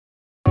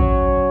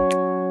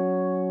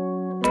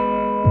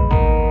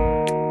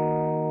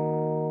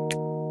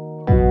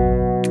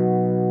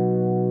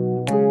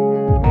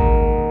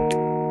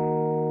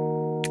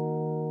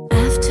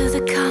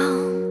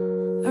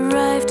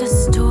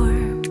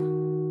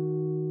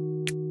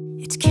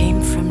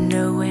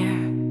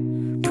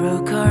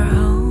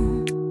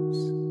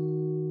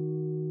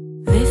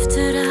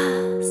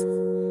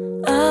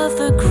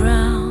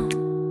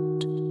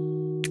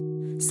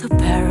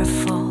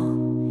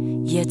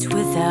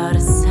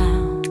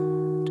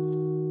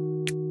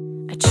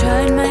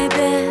tried my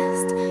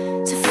best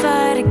to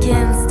fight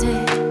against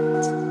it,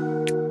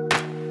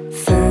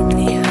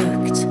 firmly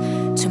hooked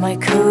to my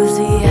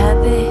cozy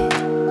habits.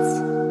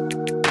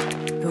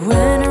 But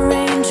when a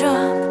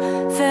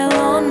raindrop fell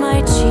on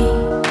my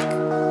cheek,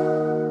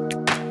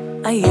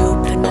 I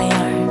opened my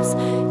arms,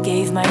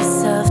 gave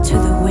myself to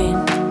the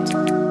wind.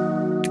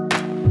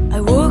 I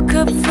woke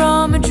up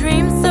from a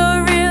dream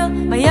so real,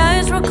 my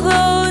eyes were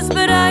closed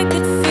but I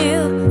could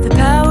feel the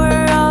power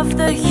of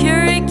the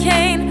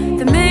hurricane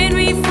that made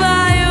me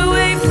fly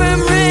away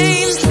from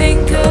rain.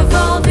 Think of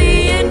all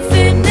the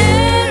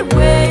infinite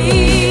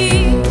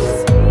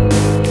ways,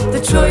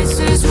 the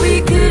choices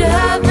we could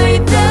have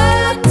made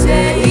that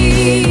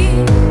day.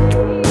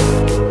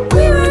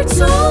 We were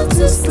told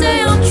to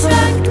stay on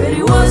track, but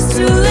it was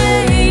too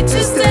late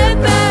to step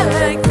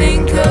back.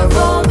 Think of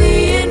all the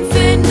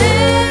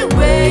infinite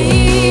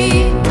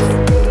ways.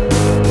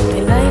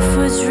 My life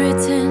was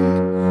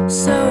written,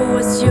 so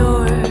was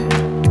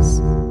yours.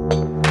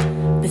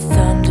 But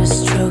thunder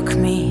struck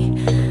me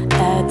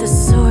at the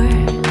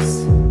source.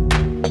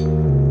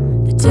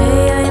 The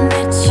day I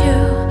met you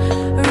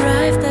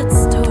arrived that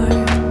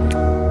storm.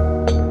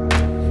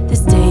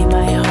 This day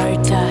my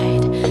heart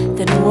died,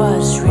 then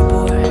was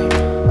reborn.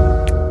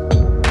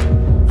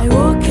 I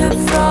woke up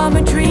from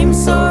a dream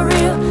so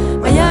real,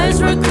 my eyes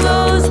were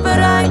closed but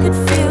I could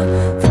feel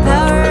the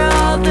power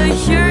of the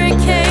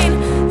hurricane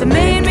that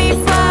made me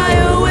fly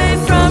away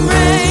from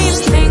rain.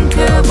 Think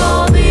of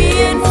all the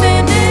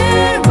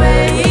infinite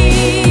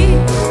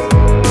ways,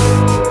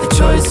 the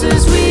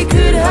choices we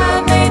could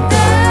have made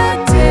that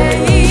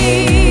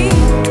day.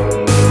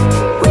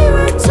 We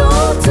were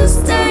told to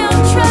stay on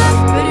track,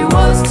 but it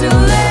was too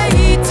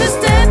late to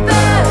step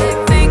back.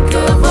 Think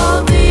of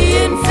all the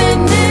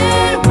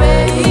infinite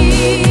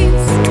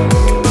ways.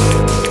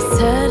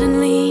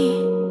 Suddenly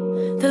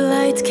the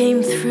light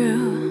came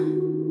through,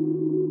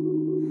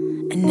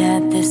 and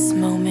at this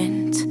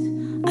moment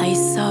I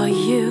saw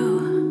you.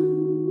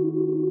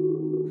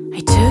 I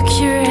took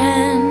your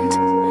hand